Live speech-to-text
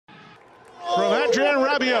Adrian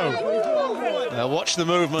Rabiot. Watch the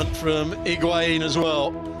movement from Higuain as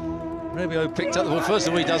well. Rabiot picked up the ball. First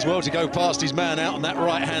of all, he does well to go past his man out on that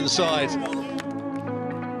right-hand side.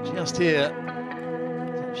 Just here,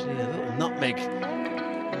 actually a little nutmeg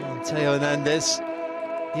on Theo Hernandez.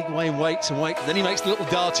 Higuain waits and waits, then he makes the little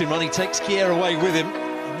darting run. He takes Kier away with him.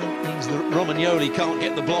 And that means that Romagnoli can't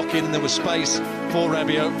get the block in, and there was space for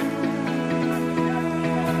Rabiot.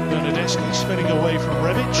 Bernardeschi spinning away from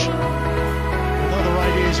Rebic. Another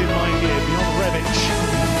ideas in mind here, beyond Rebic.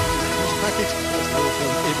 First packet. First ball from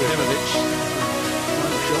Ibrahimovic.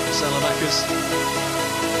 Final shot for Salamakers.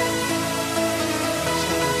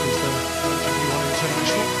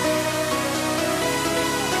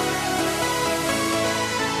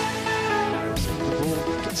 The ball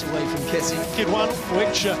gets away from Kessie. Good one,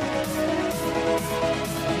 which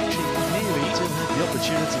Nearly had the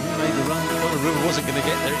opportunity. He made the run. Donnarumma wasn't going to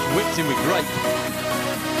get there. He whipped him with grape.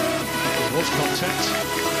 there was contact.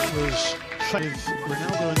 It was with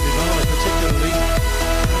Ronaldo and Milan particularly.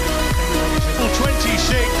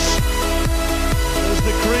 26 as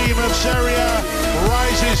the cream of Serie A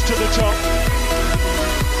rises to the top.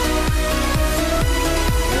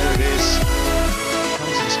 There it is.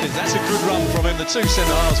 That's a good run from him. The two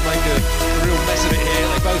centre-halves make a real mess of it here.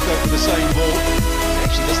 They both go for the same ball. He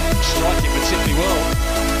actually doesn't strike it particularly well.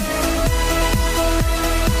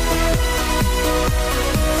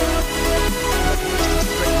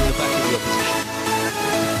 Threatening the back of the opposition.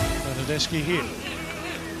 Bernardeschi here.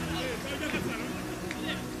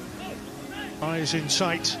 Eyes in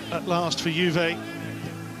sight at last for Juve.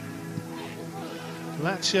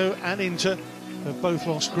 Lazio and Inter have both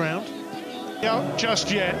lost ground. Not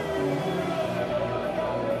just yet.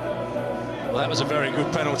 Well, that was a very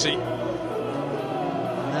good penalty.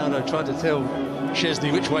 Ronaldo tried to tell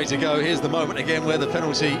Szczesny which way to go. Here's the moment again where the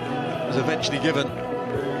penalty was eventually given.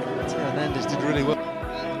 Theo Hernandez did really well.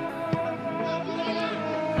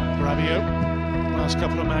 Rabiot, last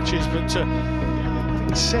couple of matches, but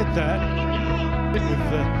having said that, with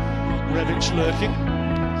Rebic lurking.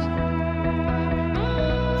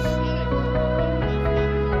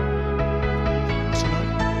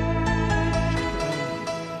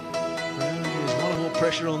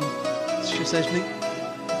 Pressure on Szczesny.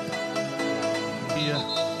 The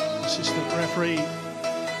assistant referee.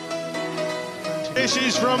 This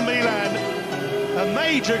is from Milan, a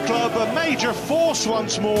major club, a major force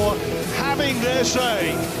once more, having their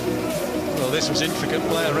say. Well, this was intricate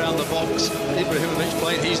play around the box. Ibrahimovic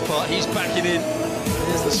played his part. He's backing in.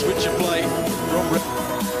 There's the switch of play from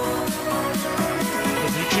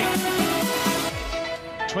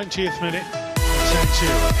 20th minute, 10-2.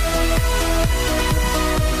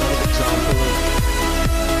 Example of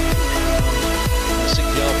a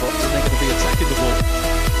 6-yard box, and they're going to be attacking the ball.